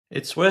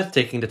It's worth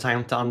taking the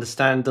time to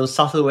understand those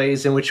subtle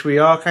ways in which we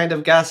are kind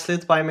of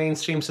gaslit by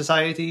mainstream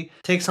society.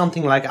 Take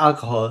something like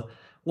alcohol.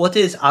 What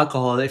is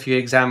alcohol if you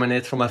examine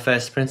it from a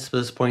first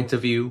principles point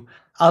of view?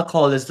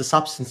 Alcohol is the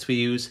substance we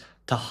use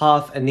to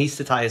half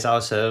anesthetize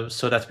ourselves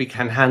so that we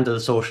can handle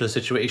social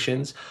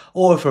situations,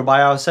 or if we're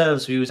by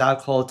ourselves, we use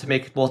alcohol to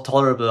make it more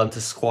tolerable and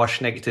to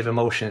squash negative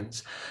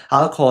emotions.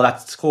 Alcohol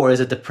at its core is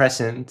a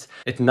depressant.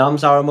 It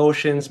numbs our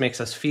emotions, makes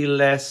us feel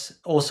less,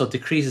 also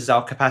decreases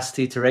our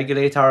capacity to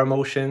regulate our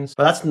emotions.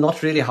 But that's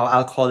not really how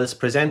alcohol is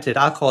presented.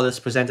 Alcohol is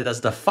presented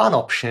as the fun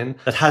option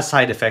that has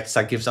side effects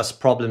that gives us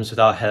problems with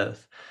our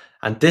health.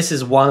 And this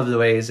is one of the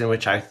ways in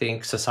which I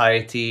think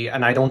society,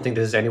 and I don't think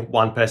this is any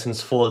one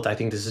person's fault, I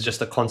think this is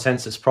just a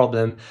consensus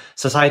problem,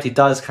 society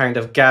does kind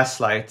of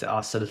gaslight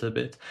us a little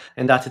bit,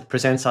 in that it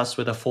presents us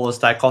with a false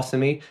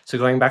dichotomy. So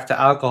going back to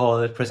alcohol,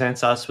 it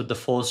presents us with the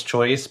false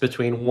choice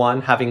between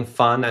one, having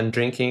fun and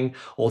drinking,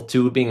 or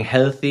two, being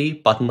healthy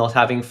but not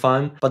having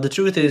fun. But the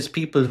truth is,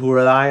 people who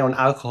rely on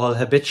alcohol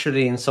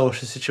habitually in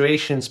social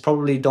situations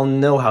probably don't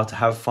know how to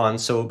have fun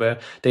sober.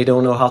 They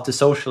don't know how to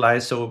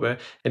socialize sober.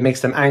 It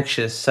makes them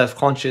anxious, self-conscious.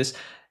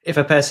 If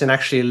a person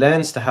actually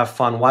learns to have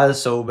fun while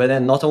sober,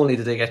 then not only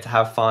do they get to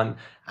have fun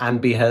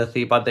and be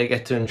healthy, but they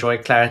get to enjoy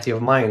clarity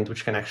of mind,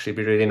 which can actually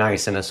be really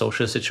nice in a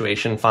social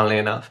situation, funnily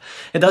enough.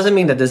 It doesn't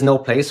mean that there's no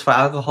place for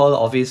alcohol,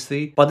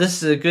 obviously, but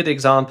this is a good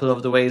example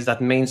of the ways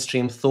that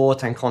mainstream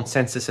thought and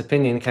consensus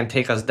opinion can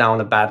take us down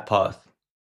a bad path.